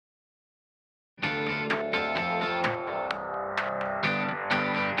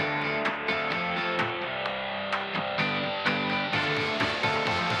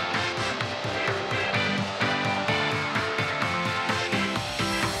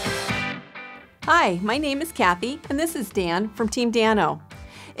Hi, my name is Kathy, and this is Dan from Team Dano.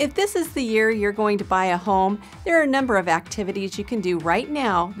 If this is the year you're going to buy a home, there are a number of activities you can do right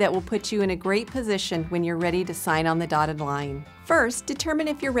now that will put you in a great position when you're ready to sign on the dotted line. First, determine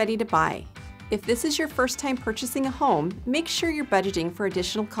if you're ready to buy. If this is your first time purchasing a home, make sure you're budgeting for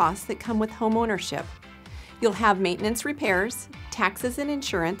additional costs that come with home ownership. You'll have maintenance, repairs, taxes and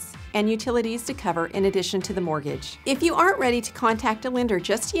insurance, and utilities to cover in addition to the mortgage. If you aren't ready to contact a lender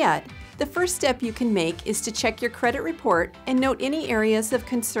just yet, the first step you can make is to check your credit report and note any areas of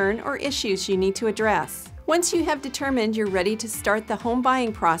concern or issues you need to address. Once you have determined you're ready to start the home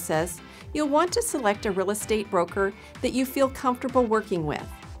buying process, you'll want to select a real estate broker that you feel comfortable working with.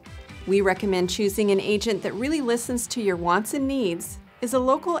 We recommend choosing an agent that really listens to your wants and needs, is a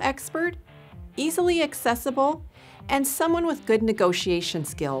local expert, easily accessible, and someone with good negotiation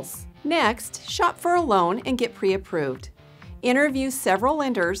skills. Next, shop for a loan and get pre-approved. Interview several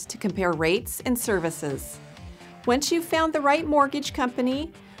lenders to compare rates and services. Once you've found the right mortgage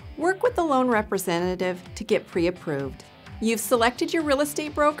company, work with the loan representative to get pre-approved. You've selected your real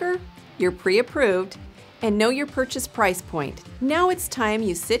estate broker, you're pre-approved, and know your purchase price point. Now it's time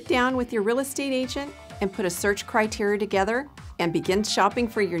you sit down with your real estate agent and put a search criteria together and begin shopping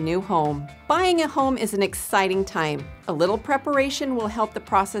for your new home. Buying a home is an exciting time. A little preparation will help the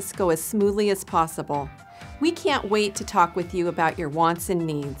process go as smoothly as possible. We can't wait to talk with you about your wants and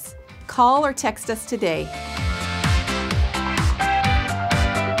needs. Call or text us today.